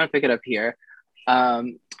 but if you want to pick it up here,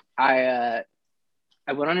 I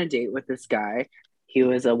went on a date with this guy. He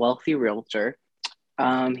was a wealthy realtor.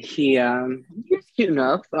 He was cute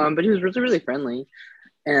enough, but he was really, really friendly.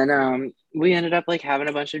 And we ended up like having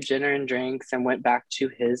a bunch of dinner and drinks, and went back to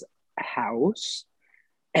his house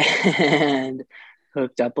and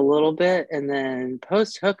hooked up a little bit. And then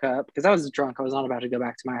post hookup, because I was drunk, I was not about to go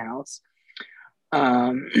back to my house.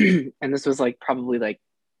 And this was like probably like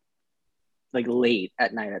late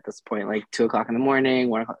at night at this point, like 2:00 in the morning,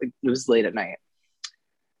 1:00. It was late at night.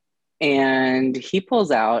 And he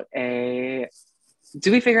pulls out a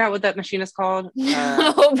Do we figure out what that machine is called?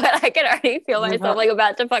 No, but I can already feel myself like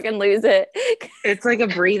about to fucking lose it. It's like a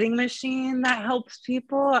breathing machine that helps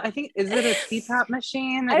people. I think, is it a CPAP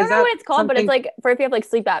machine? I don't know what it's called, but it's like for if you have like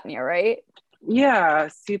sleep apnea, right? Yeah,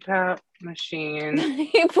 CPAP machine.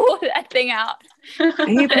 He pulled that thing out.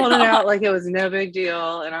 He pulled it out like it was no big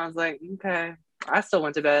deal. And I was like, okay. I still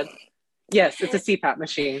went to bed. Yes, it's a CPAP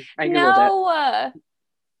machine. I Googled it.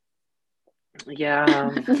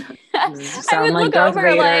 Yeah. I would look over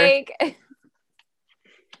Vader. Like.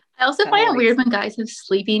 I also find it weird when guys have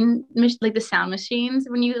sleeping, like the sound machines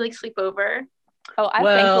when you like sleep over. Oh, I've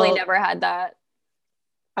thankfully never had that.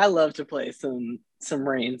 I love to play some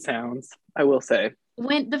rain sounds, I will say.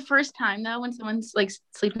 When the first time though, when someone's like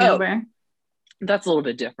sleeping over. That's a little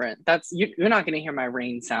bit different. That's you're not going to hear my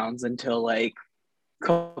rain sounds until like a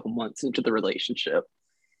couple months into the relationship.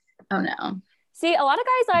 Oh no. See, a lot of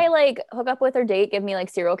guys I like hook up with or date give me like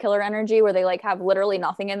serial killer energy where they like have literally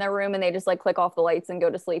nothing in their room and they just like click off the lights and go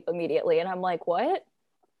to sleep immediately. And I'm like, what?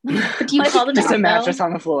 Do you call them just a mattress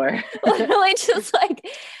on the floor? Literally just like,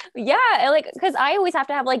 yeah, like because I always have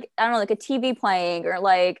to have like, I don't know, like a TV playing or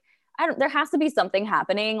like, there has to be something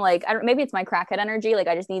happening. Like, maybe it's my crackhead energy. Like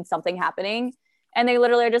I just need something happening. And they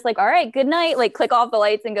literally are just like, all right, good night. Like click off the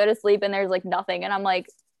lights and go to sleep. And there's like nothing. And I'm like,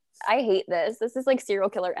 I hate this. This is like serial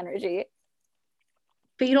killer energy.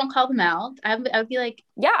 But you don't call them out. I would be like,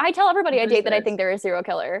 yeah, I tell everybody I date that I think they're a serial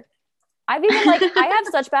killer. I've even like, I have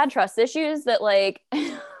such bad trust issues that like,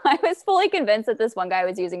 I was fully convinced that this one guy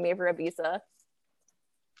was using me for a visa.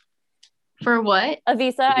 For what? A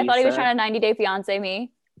visa. I thought he was trying to 90-day fiance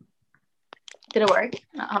me. Did it work?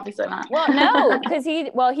 No, obviously not. Well, no, because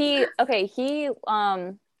he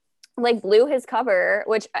like blew his cover,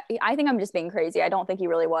 which I think I'm just being crazy. I don't think he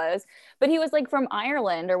really was, but he was like from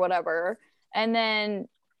Ireland or whatever. And then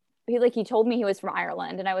he told me he was from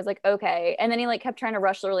Ireland and I was like, okay. And then he like kept trying to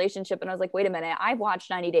rush the relationship. And I was like, wait a minute, I've watched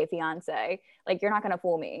 90 Day Fiance. Like, you're not going to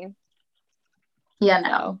fool me. Yeah,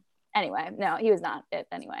 no. Anyway, no, he was not it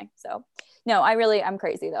anyway. So no, I'm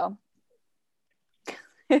crazy though.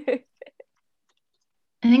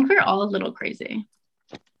 I think we're all a little crazy.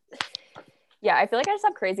 Yeah, I feel like I just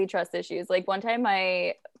have crazy trust issues. Like one time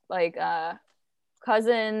my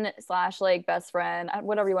cousin / like best friend,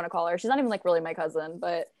 whatever you want to call her, she's not even like really my cousin,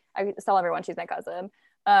 but I tell everyone she's my cousin,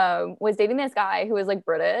 was dating this guy who was like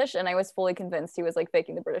British, and I was fully convinced he was like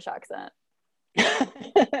faking the British accent.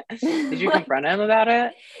 Did you confront him about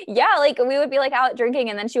it? Yeah, like we would be like out drinking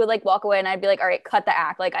and then she would like walk away and I'd be like, all right, cut the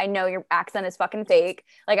act. Like, I know your accent is fucking fake.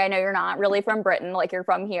 Like, I know you're not really from Britain. Like, you're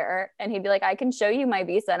from here. And he'd be like, I can show you my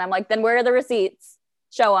visa. And I'm like, then where are the receipts?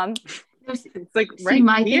 Show them. It's like right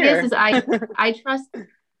my here. thing is I trust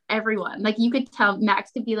everyone. Like, you could tell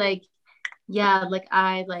Max could be like, yeah, like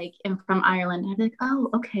I like am from Ireland. I'd be like, oh,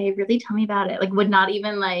 okay, really? Tell me about it. Like, would not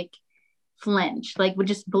even like flinch, like would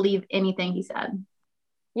just believe anything he said.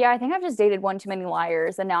 Yeah, I think I've just dated one too many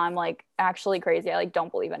liars and now I'm like actually crazy. I like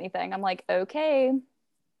don't believe anything. I'm like, okay,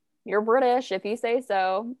 you're British if you say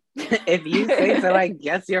so. If you say so, I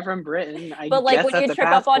guess you're from Britain. But like when you trip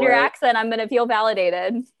up on your accent, I'm gonna feel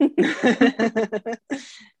validated. You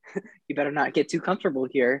better not get too comfortable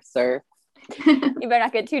here, sir. You better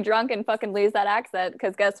not get too drunk and fucking lose that accent,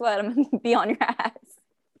 because guess what? I'm gonna be on your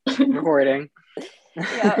ass. Recording.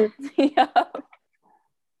 Yeah.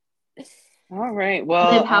 All right.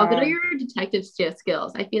 Well, Liv, how good are your detective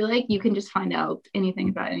skills? I feel like you can just find out anything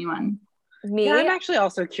about anyone. Me? Yeah, I'm actually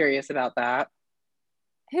also curious about that.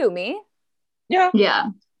 Who, me? Yeah.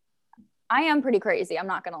 I am pretty crazy. I'm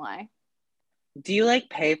not gonna lie. Do you like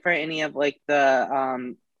pay for any of like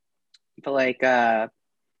the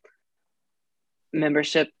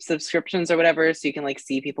membership subscriptions or whatever, so you can like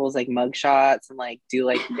see people's like mug shots and like do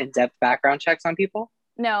like in-depth background checks on people?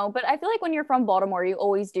 No, but I feel like when you're from Baltimore, you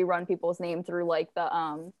always do run people's name through like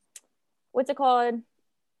the what's it called?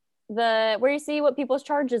 Where you see what people's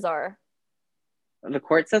charges are. The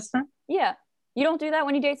court system? Yeah. You don't do that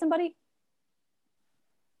when you date somebody?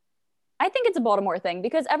 I think it's a Baltimore thing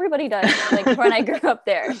because everybody does, like when I grew up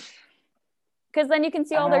there. Because then you can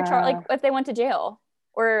see all their like if they went to jail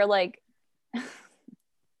or like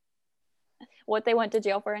what they went to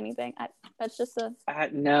jail for, anything. That's just a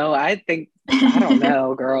no, I don't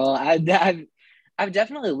know, girl. I've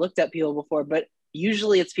definitely looked at people before, but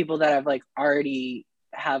usually it's people that I've like already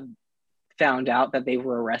have found out that they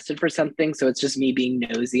were arrested for something, so it's just me being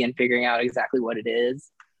nosy and figuring out exactly what it is.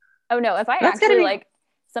 Oh no, if I actually like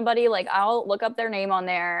somebody, like I'll look up their name on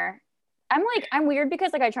there. I'm weird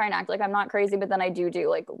because like I try and act like I'm not crazy, but then I do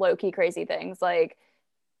like low-key crazy things. Like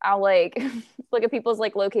I'll like look at people's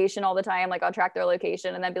like location all the time. Like I'll track their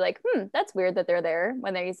location and then be like, that's weird that they're there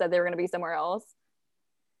when they said they were going to be somewhere else.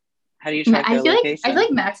 How do you track their location? I feel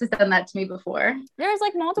like Max has done that to me before. There's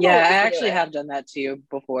like multiple. Yeah, ways I to do actually it. have done that to you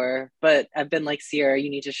before, but I've been like, Sierra, you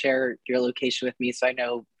need to share your location with me so I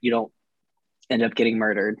know you don't end up getting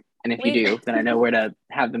murdered. And if you do, then I know where to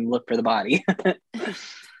have them look for the body.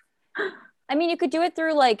 I mean, you could do it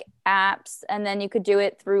through like apps, and then you could do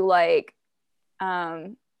it through like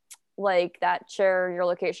that share your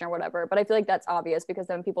location or whatever. But I feel like that's obvious because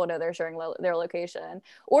then people know they're sharing their location.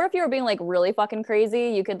 Or if you were being like really fucking crazy,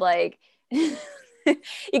 you could like you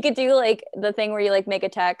could do like the thing where you like make a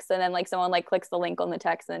text and then like someone like clicks the link on the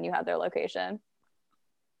text and then you have their location.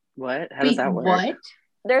 What? How does that work? What?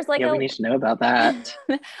 There's like we need to know about that.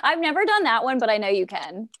 I've never done that one, but I know you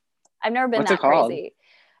can. I've never been What's that it called? crazy.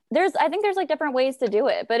 I think there's like different ways to do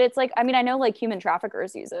it, but it's like, I mean, I know like human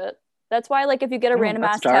traffickers use it. That's why like if you get a random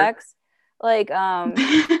ass text, like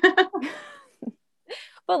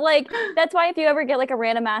but like that's why if you ever get like a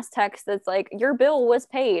random ass text that's like your bill was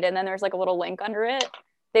paid and then there's like a little link under it,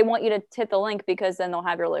 they want you to hit the link because then they'll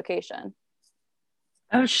have your location.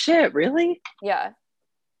 Oh shit, really? Yeah.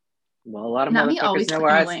 Well, a lot of motherfuckers know where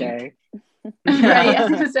I stay. Right,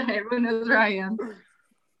 everyone knows where I am.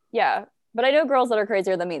 Yeah, but I know girls that are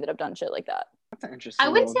crazier than me that have done shit like that. That's an interesting. I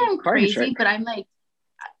wouldn't say I'm crazy, but I'm like,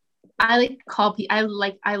 I like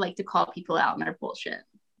to call people out on their bullshit.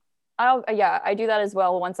 I do that as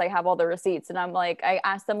well once I have all the receipts and I'm like, I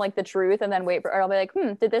ask them like the truth and then wait for, or I'll be like,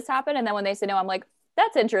 did this happen? And then when they say no, I'm like,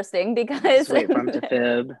 that's interesting because just wait for them to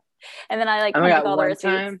fib. And then I like come with all the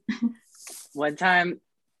receipts. One time,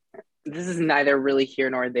 this is neither really here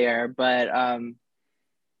nor there, but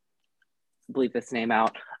bleep this name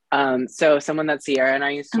out. So someone that Sierra and I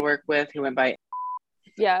used to work with who went by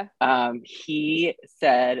he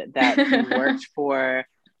said that he worked for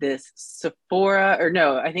this Sephora, or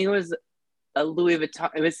no, I think it was a Louis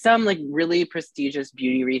Vuitton. It was some like really prestigious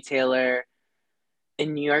beauty retailer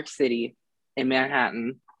in New York City, in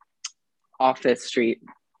Manhattan, off Fifth Street,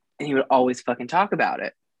 and he would always fucking talk about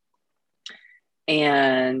it.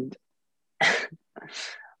 And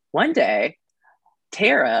one day,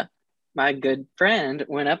 Tara, my good friend,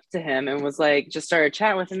 went up to him and was like, just started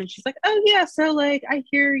chatting with him, and she's like, oh yeah, so like I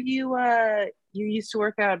hear you you used to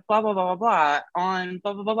work at blah blah blah blah blah on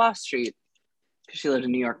blah blah blah blah street, because she lived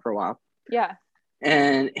in New York for a while. Yeah.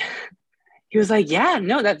 And he was like, yeah,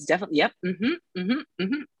 no, that's definitely, yep,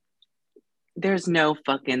 there's no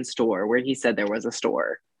fucking store where he said there was a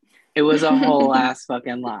store. It was a whole ass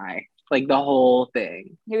fucking lie, like the whole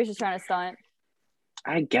thing. He was just trying to stunt.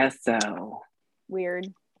 I guess so. Weird.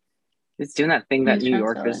 It's doing that thing that New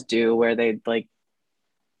Yorkers do where they like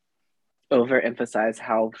overemphasize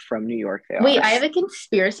how from New York they are. Wait, I have a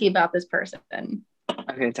conspiracy about this person.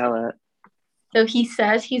 Okay, tell it. So he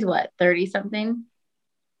says he's what, 30 something?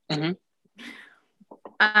 Mm-hmm.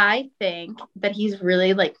 I think that he's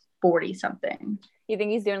really like 40 something. You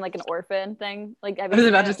think he's doing like an orphan thing? Like I was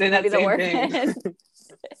about to say that same thing.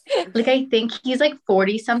 Like I think he's like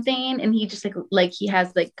 40 something and he just like he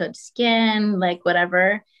has like good skin, like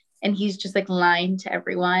whatever. And he's just like lying to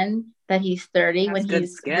everyone that he's 30 when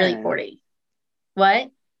he's really 40.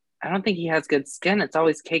 What? I don't think he has good skin. It's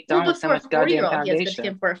always caked on with so much goddamn foundation. He has good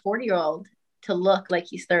skin for a 40-year-old to look like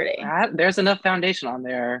he's 30. There's enough foundation on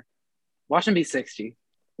there. Watch him be 60.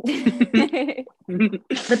 But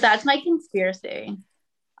that's my conspiracy.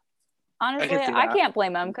 Honestly, I can't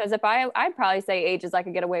blame him because if I'd probably say ages I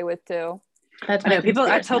could get away with too. That's I know people.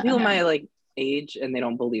 I tell people my like age and they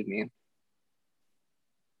don't believe me.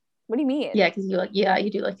 What do you mean? Yeah, because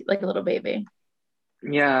you do like a little baby.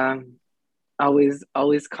 Yeah, always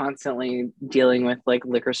constantly dealing with like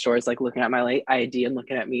liquor stores, like looking at my like ID and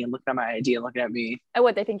looking at me and looking at my ID and looking at me. Oh,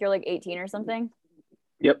 what, they think you're like 18 or something?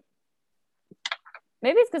 Yep.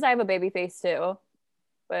 Maybe it's because I have a baby face too,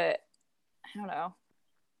 but I don't know.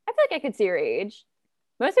 I feel like I could see your age.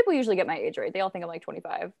 Most people usually get my age right. They all think I'm like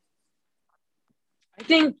 25. I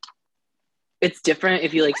think it's different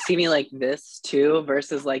if you like see me like this too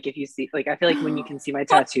versus like if you see like I feel like when you can see my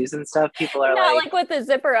tattoos and stuff, people are not like with the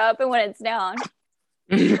zipper up and when it's down.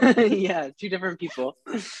 Yeah, two different people.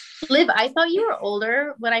 Liv, I thought you were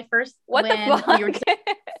older when I first the fuck? You were,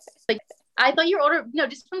 like I thought you were older, no,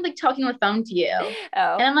 just from like talking on the phone to you.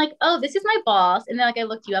 Oh. And I'm like, oh, this is my boss. And then like I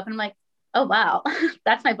looked you up and I'm like, oh wow,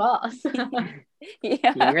 that's my boss.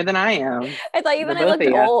 Yeah. Younger than I am. I thought even I looked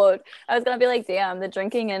old. I was gonna be like, damn, the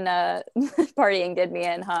drinking and partying did me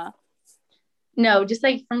in, huh? No, just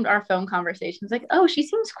like from our phone conversations, like, oh, she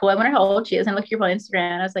seems cool. I wonder how old she is. And I looked you up on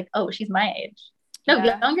Instagram and I was like, oh, she's my age. No,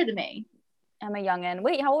 yeah. Younger than me. I'm a youngin'.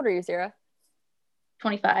 Wait, how old are you, Sarah?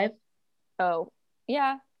 25. Oh,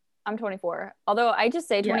 yeah. I'm 24. Although I just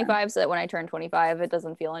say 25 so that when I turn 25, it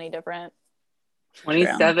doesn't feel any different.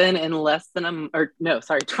 27 in less than or no,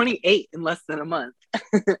 sorry, 28 in less than a month.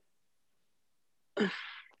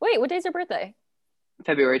 Wait, what day's your birthday?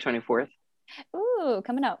 February 24th. Ooh,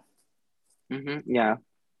 coming up. Yeah.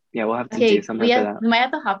 Yeah, we'll have to Okay, do something for that. we might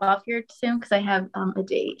have to hop off here soon because I have a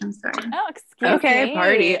date. I'm sorry. Oh, excuse me. Okay,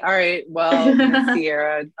 party. All right. Well, Miss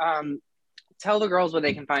Sierra, tell the girls where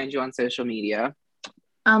they can find you on social media.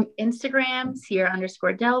 Instagram,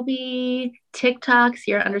 Sierra_Delby. TikTok,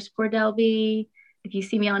 Sierra_Delby. If you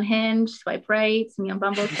see me on Hinge, swipe right. See me on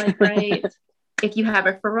Bumble, swipe right. If you have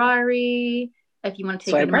a Ferrari, if you want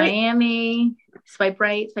to take me to Miami, swipe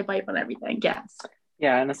right on everything. Yes.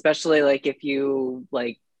 Yeah, and especially like if you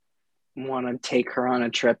like want to take her on a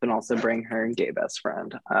trip and also bring her gay best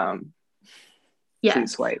friend,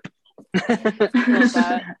 please swipe.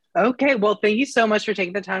 Okay, well, thank you so much for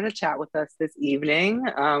taking the time to chat with us this evening.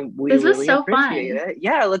 We this was really so appreciate fun. it.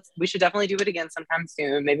 Yeah, we should definitely do it again sometime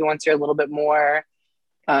soon. Maybe once you're a little bit more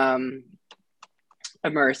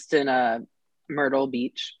immersed in Myrtle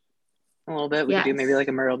Beach a little bit. We could do maybe like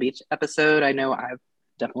a Myrtle Beach episode. I know I've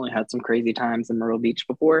definitely had some crazy times in Myrtle Beach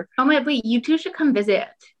before. Oh my, wait, you two should come visit.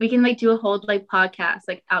 We can like do a whole like podcast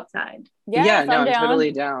like outside. Yeah, no, I'm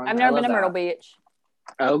totally down. I've never been to Myrtle Beach.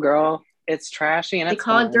 Oh girl, it's trashy and they it's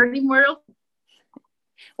call fun. it Dirty Myrtle.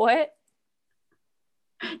 What?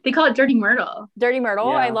 They call it Dirty Myrtle. Dirty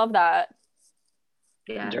Myrtle? Yeah. I love that.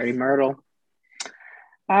 Yeah. Dirty Myrtle.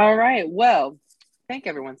 All right. Well, thank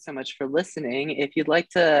everyone so much for listening. If you'd like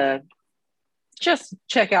to just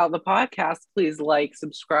check out the podcast, please like,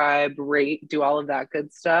 subscribe, rate, do all of that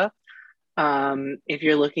good stuff. If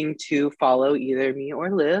you're looking to follow either me or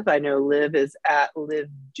Liv, I know Liv is at Liv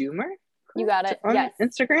Doomer. You got it. On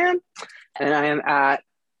Instagram. And I am at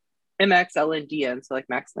MXLNDN, so like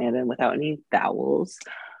Max Landon without any vowels.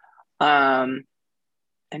 And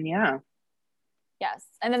yeah. Yes.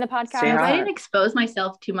 And then the podcast. I didn't expose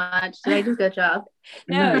myself too much. Did I do a good job?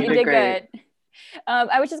 No, you did good.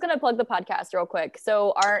 I was just going to plug the podcast real quick.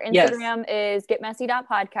 So our Instagram is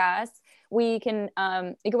getmessy.podcast. You can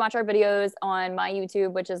watch our videos on my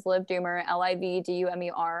YouTube, which is Liv Doomer,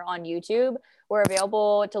 LIVDUMER on YouTube. We're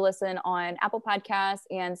available to listen on Apple Podcasts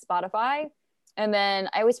and Spotify. And then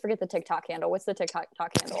I always forget the TikTok handle. What's the TikTok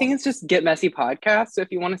handle? I think it's just Get Messy Podcast. So if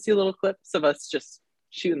you want to see little clips of us just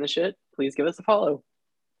shooting the shit, please give us a follow.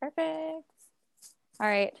 Perfect. All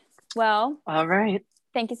right. Well. All right.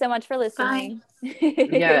 Thank you so much for listening.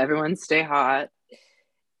 Yeah, everyone stay hot.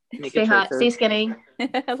 Stay hot. Stay skinny.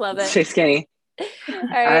 I love it. Stay skinny. All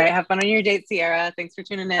right. Have fun on your date, Sierra. Thanks for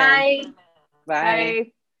tuning in. Bye.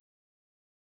 Bye.